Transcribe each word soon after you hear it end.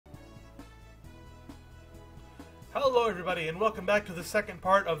Hello everybody and welcome back to the second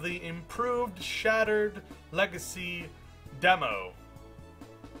part of the improved Shattered Legacy demo.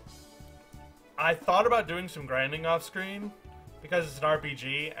 I thought about doing some grinding off screen because it's an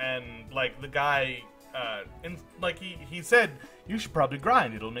RPG and like the guy he said you should probably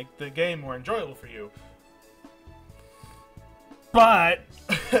grind, it'll make the game more enjoyable for you. But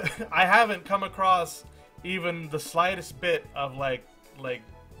I haven't come across even the slightest bit of like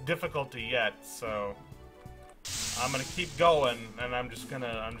difficulty yet, so I'm gonna keep going, and I'm just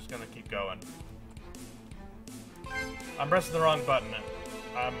gonna keep going. I'm pressing the wrong button.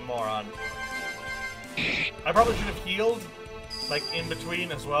 I'm a moron. I probably should have healed, like, in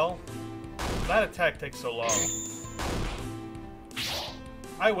between as well. That attack takes so long.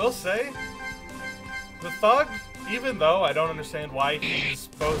 I will say, the Thug, even though I don't understand why he's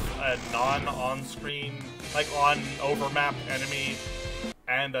both a non-on-screen, like, on-overmap enemy,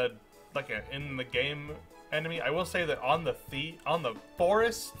 and a in-the-game enemy, I will say that on the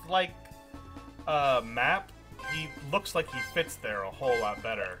forest map, he looks like he fits there a whole lot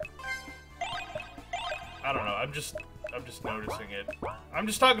better. I don't know. I'm just noticing it. I'm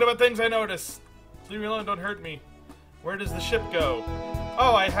just talking about things I notice. Leave me alone. Don't hurt me. Where does the ship go?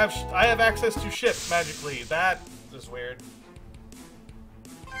 Oh, I have access to ship magically. That is weird.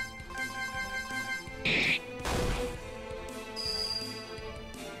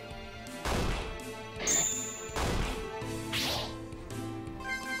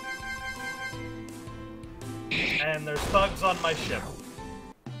 And there's thugs on my ship.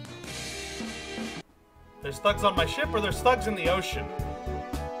 There's thugs on my ship, or there's thugs in the ocean?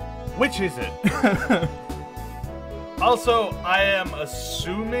 Which is it? Also, I am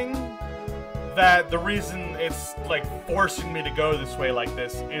assuming that the reason it's, like, forcing me to go this way like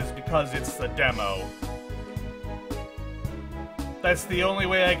this is because it's the demo. That's the only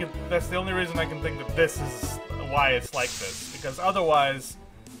way that's the only reason I can think that this is why it's like this. Because otherwise,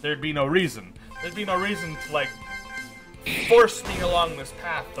 there'd be no reason. There'd be no reason to, like, force me along this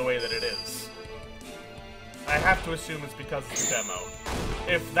path the way that it is. I have to assume it's because it's a demo.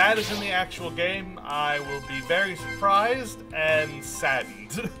 If that is in the actual game, I will be very surprised and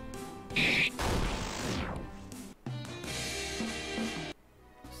saddened.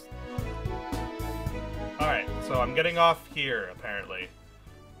 Alright, so I'm getting off here, apparently.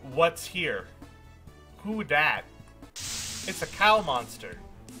 What's here? Who dat? It's a cow monster.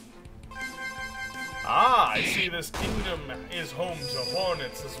 Ah, I see this kingdom is home to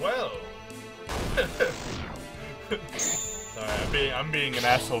hornets as well. Sorry, I'm being an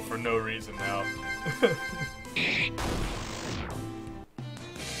asshole for no reason now.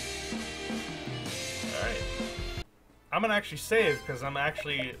 Alright. I'm gonna actually save, because I'm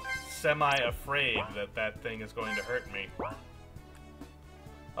actually semi-afraid that that thing is going to hurt me.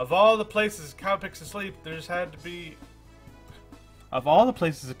 Of all the places a cow picks to sleep, there's had to be... Of all the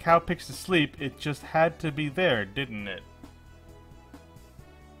places a cow picks to sleep, it just had to be there, didn't it?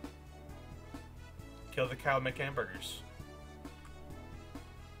 Kill the cow, make hamburgers.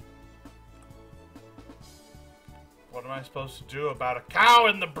 What am I supposed to do about a cow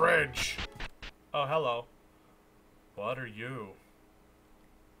in the bridge? Oh, hello. What are you?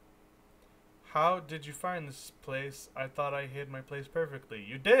 How did you find this place? I thought I hid my place perfectly.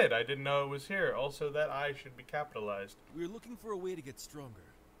 You did! I didn't know it was here. Also, that I should be capitalized. We're looking for a way to get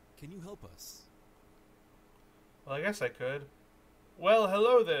stronger. Can you help us? Well, I guess I could. Well,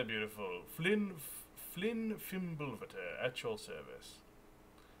 hello there, beautiful. Flynn Fimbulvater, at your service.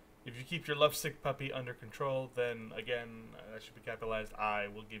 If you keep your lovesick puppy under control, then, again, that should be capitalized, I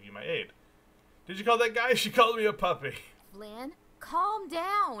will give you my aid. Did you call that guy? She called me a puppy. Flynn, calm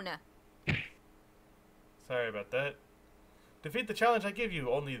down. Sorry about that. Defeat the challenge I give you.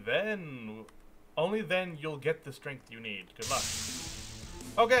 Only then you'll get the strength you need. Good luck.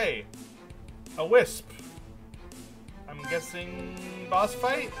 Okay. A wisp. I'm guessing boss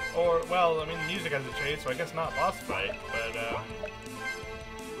fight? Or, well, I mean, the music has a chase, so I guess not boss fight, but,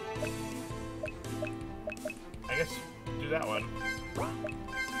 I guess do that one. Right.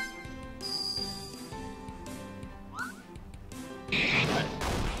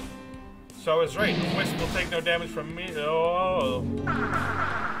 So I was right. The wisp will take no damage from me. Oh.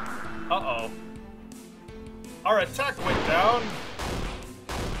 Uh-oh. Our attack went down.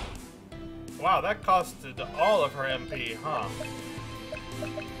 Wow, that costed all of her MP, huh?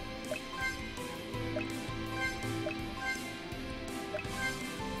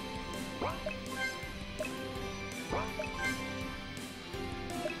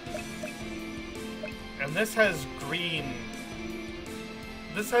 And this has green...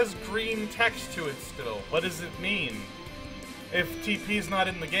 This has green text to it still. What does it mean? If TP's not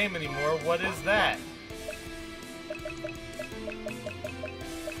in the game anymore, what is that?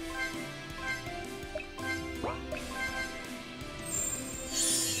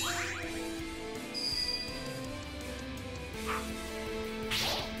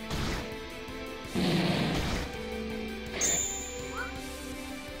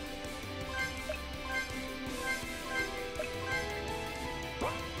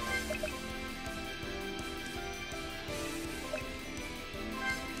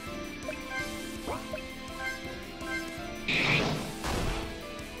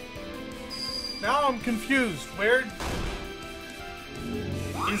 now I'm confused. Where...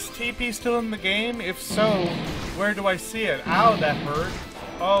 Is TP still in the game? If so, where do I see it? Ow, that hurt.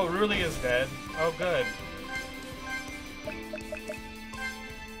 Oh, Ruli is dead. Oh, good.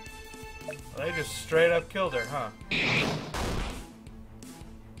 They just straight up killed her, huh?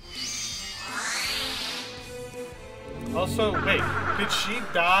 Also, wait, did she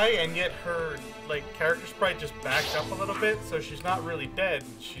die and yet her, like, character sprite just backed up a little bit? So she's not really dead,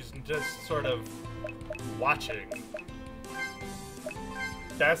 she's just sort of watching.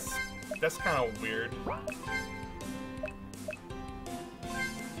 That's kind of weird.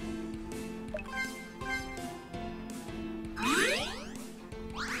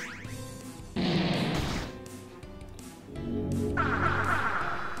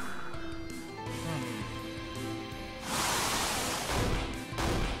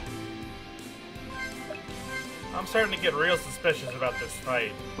 I'm starting to get real suspicious about this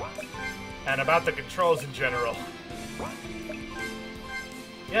fight. And about the controls in general.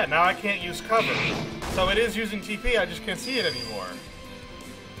 Yeah, now I can't use cover. So it is using TP, I just can't see it anymore.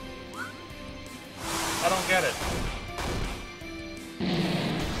 I don't get it.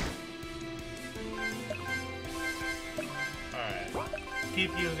 Alright.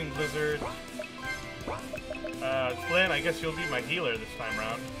 Keep using Blizzard. Flynn, I guess you'll be my healer this time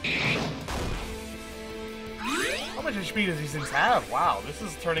around. How much HP does these things have? Wow, this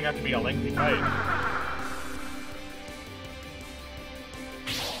is turning out to be a lengthy fight.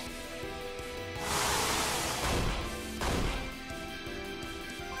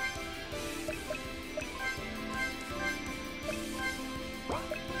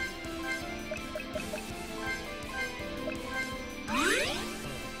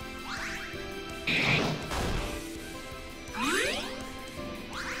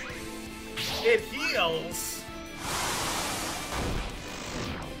 It heals!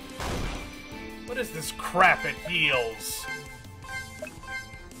 What is this crap it heals?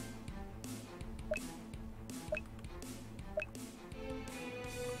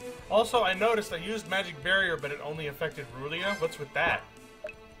 Also, I noticed I used Magic Barrier, but it only affected Rulia. What's with that?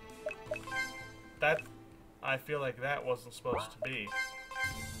 That... I feel like that wasn't supposed to be.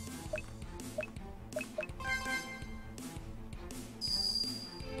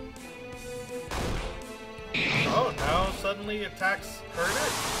 Oh, now suddenly attacks hurt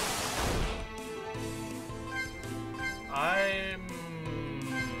it? I'm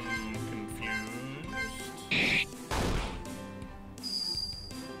confused.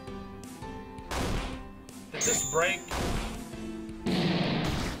 Did this break?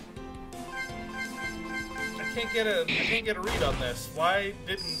 I can't get a read on this. Why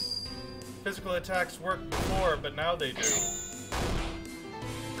didn't physical attacks work before, but now they do?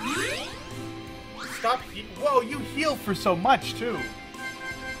 Stop whoa, you heal for so much, too.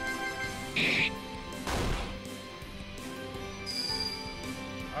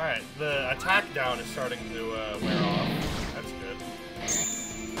 Alright, the attack down is starting to wear off. That's good.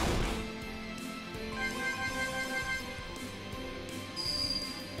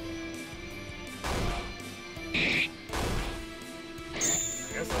 I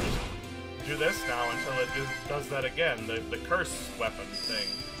guess I'll just do this now until it just does that again, the curse weapon thing.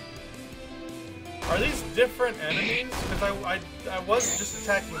 Are these different enemies? Because I was just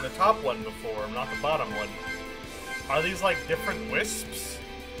attacking the top one before, not the bottom one. Are these like different wisps?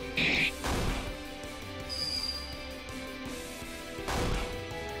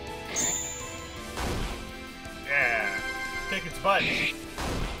 Yeah, kick its butt.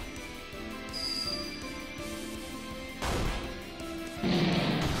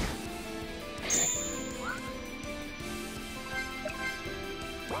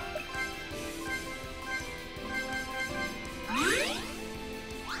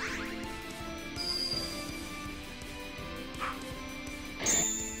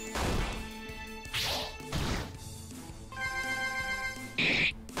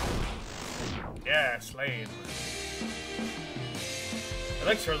 Yeah, Slade.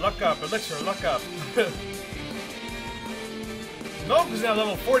 Elixir, look up. Elixir, look up. Smoke is now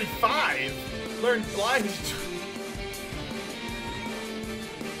level 45. Learn Blind.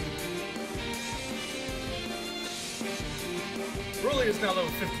 Ruli is now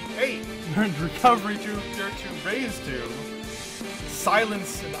level 58. Learned Recovery to Raise 2.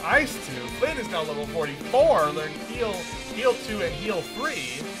 Silence and Ice 2. Flynn is now level 44. Learn Heal 2 and Heal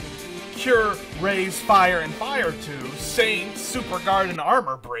 3. Cure, Raise, Fire, and Fire 2. Saint, Super Guard, and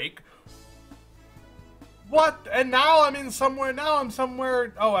Armor Break. What? And now I'm in somewhere. Now I'm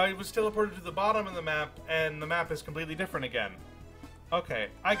somewhere. Oh, I was teleported to the bottom of the map, and the map is completely different again. Okay,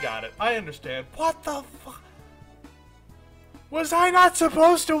 I got it. I understand. What the fuck? Was I not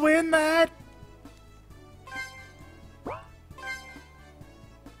supposed to win that?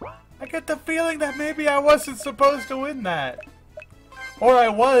 get the feeling that maybe I wasn't supposed to win that. Or I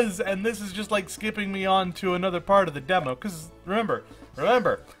was, and this is just like skipping me on to another part of the demo. Because remember,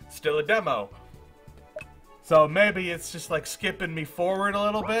 still a demo. So maybe it's just like skipping me forward a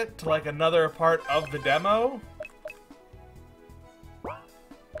little bit to like another part of the demo.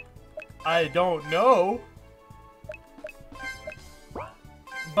 I don't know.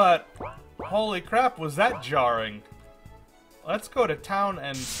 But holy crap, was that jarring. Let's go to town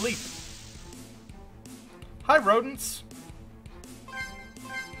and sleep. Hi, rodents.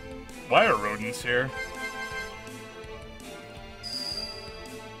 Why are rodents here?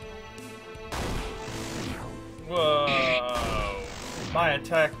 Whoa. My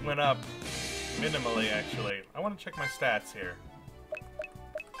attack went up minimally, actually. I want to check my stats here.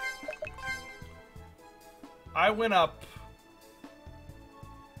 I went up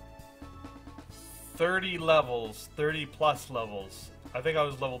 30 levels, 30 plus levels. I think I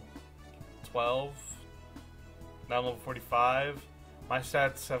was level 12. Now I'm level 45. My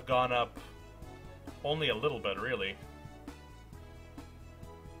stats have gone up only a little bit, really.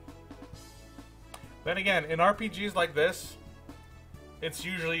 Then again, in RPGs like this, it's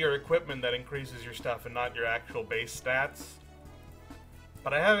usually your equipment that increases your stuff and not your actual base stats.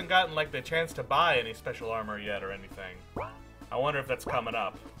 But I haven't gotten like the chance to buy any special armor yet or anything. I wonder if that's coming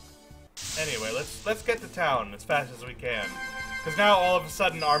up. Anyway, let's get to town as fast as we can. Because now all of a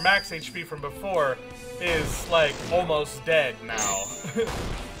sudden our max HP from before is like almost dead now.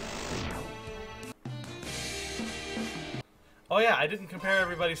 Oh yeah, I didn't compare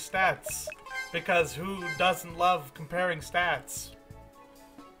everybody's stats. Because who doesn't love comparing stats?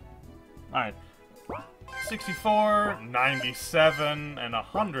 Alright. 64, 97, and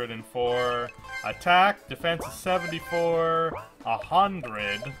 104. Attack, defense is 74,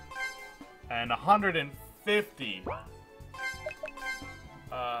 100, and 150.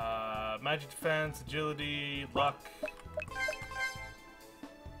 Magic defense, agility, luck.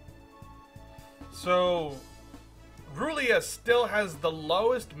 So, Rulia still has the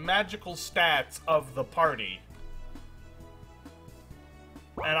lowest magical stats of the party.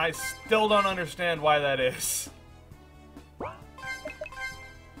 And I still don't understand why that is.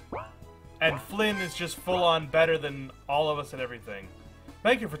 And Flynn is just full-on better than all of us at everything.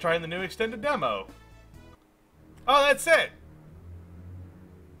 Thank you for trying the new extended demo. Oh, that's it!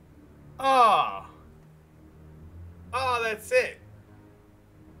 Ah. Oh, that's it.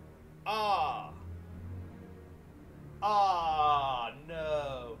 Ah. Ah,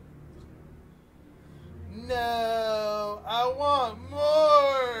 no. No, I want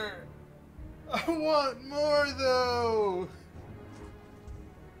more. I want more, though.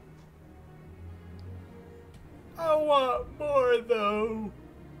 I want more, though.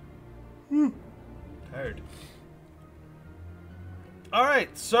 Whew. Tired.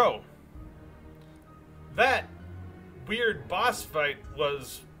 Alright, so that weird boss fight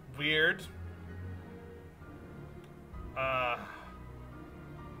was weird.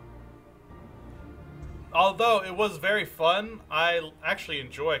 Although it was very fun, I actually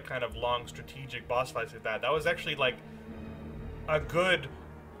enjoy kind of long strategic boss fights like that. That was actually like a good,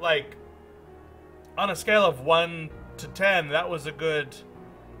 like, on a scale of 1 to 10, that was a good,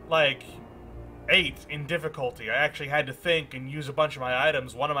 like, 8 in difficulty. I actually had to think and use a bunch of my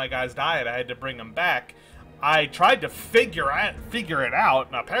items. One of my guys died. I had to bring him back. I tried to figure it out,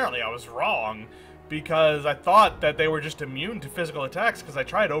 and apparently I was wrong, because I thought that they were just immune to physical attacks, because I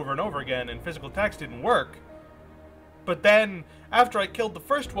tried over and over again, and physical attacks didn't work. But then, after I killed the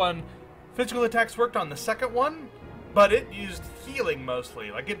first one, physical attacks worked on the second one, but it used healing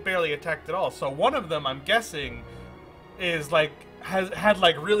mostly. Like, it barely attacked at all. So one of them, I'm guessing, is like, had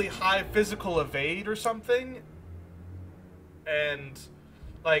like really high physical evade or something, and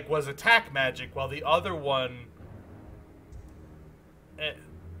like was attack magic, while the other one,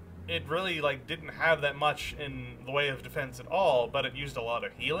 it really like didn't have that much in the way of defense at all, but it used a lot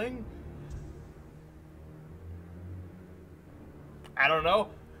of healing. I don't know,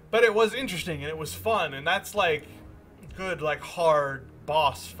 but it was interesting and it was fun, and that's like good, like hard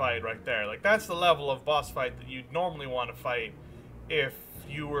boss fight right there. Like, that's the level of boss fight that you'd normally want to fight if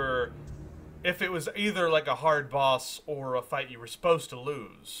it was either like a hard boss or a fight you were supposed to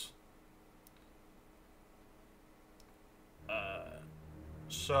lose.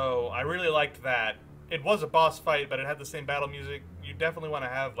 So I really liked that. It was a boss fight, but it had the same battle music. You definitely want to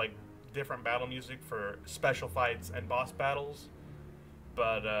have like different battle music for special fights and boss battles.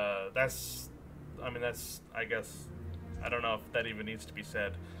 But that's, I guess, I don't know if that even needs to be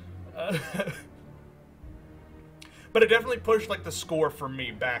said. But it definitely pushed like the score for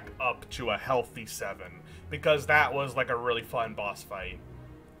me back up to a healthy 7, because that was like a really fun boss fight.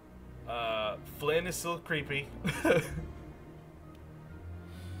 Flynn is still creepy.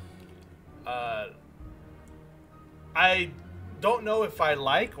 I don't know if I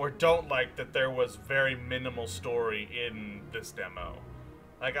like or don't like that there was very minimal story in this demo.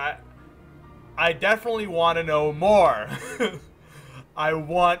 Like, I definitely want to know more. I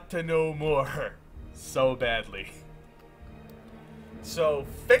want to know more so badly. So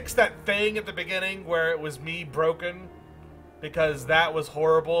fix that thing at the beginning where it was me broken, because that was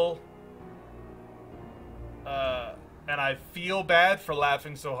horrible. And I feel bad for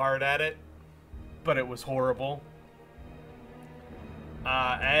laughing so hard at it, but it was horrible.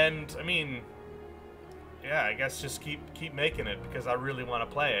 And I mean, yeah, I guess just keep making it, because I really want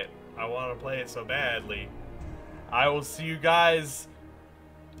to play it. I want to play it so badly. I will see you guys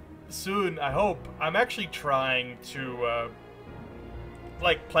soon, I hope. I'm actually trying to,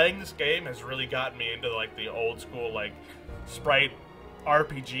 like, playing this game has really gotten me into, like, the old school, like, sprite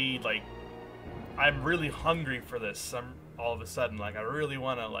RPG. Like, I'm really hungry for this. All of a sudden, like, I really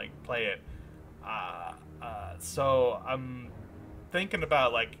want to, like, play it. So I'm thinking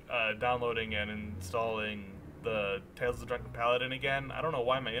about, like, downloading and installing the Tales of the Drunken Paladin again. I don't know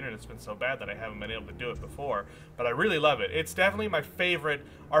why my internet's been so bad that I haven't been able to do it before, but I really love it. It's definitely my favorite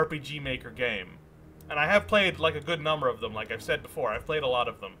RPG Maker game. And I have played, like, a good number of them, like I've said before. I've played a lot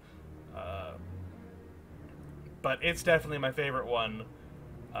of them. But it's definitely my favorite one.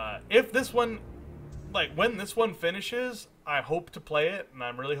 If this one, like, when this one finishes, I hope to play it, and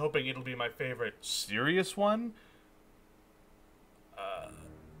I'm really hoping it'll be my favorite serious one.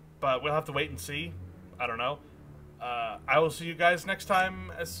 But we'll have to wait and see. I don't know. I will see you guys next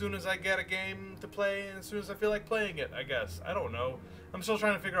time as soon as I get a game to play and as soon as I feel like playing it, I guess. I don't know. I'm still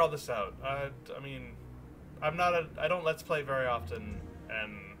trying to figure all this out. I mean, I don't Let's Play very often,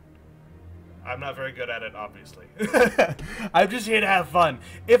 and I'm not very good at it, obviously. I'm just here to have fun.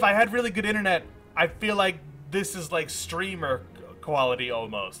 If I had really good internet, I feel like this is like streamer quality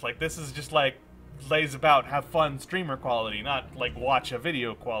almost. Like, this is just like lays about, have fun streamer quality, not like watch a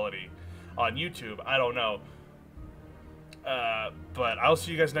video quality on YouTube. I don't know. But I'll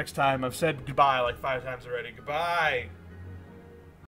see you guys next time. I've said goodbye like 5 times already. Goodbye!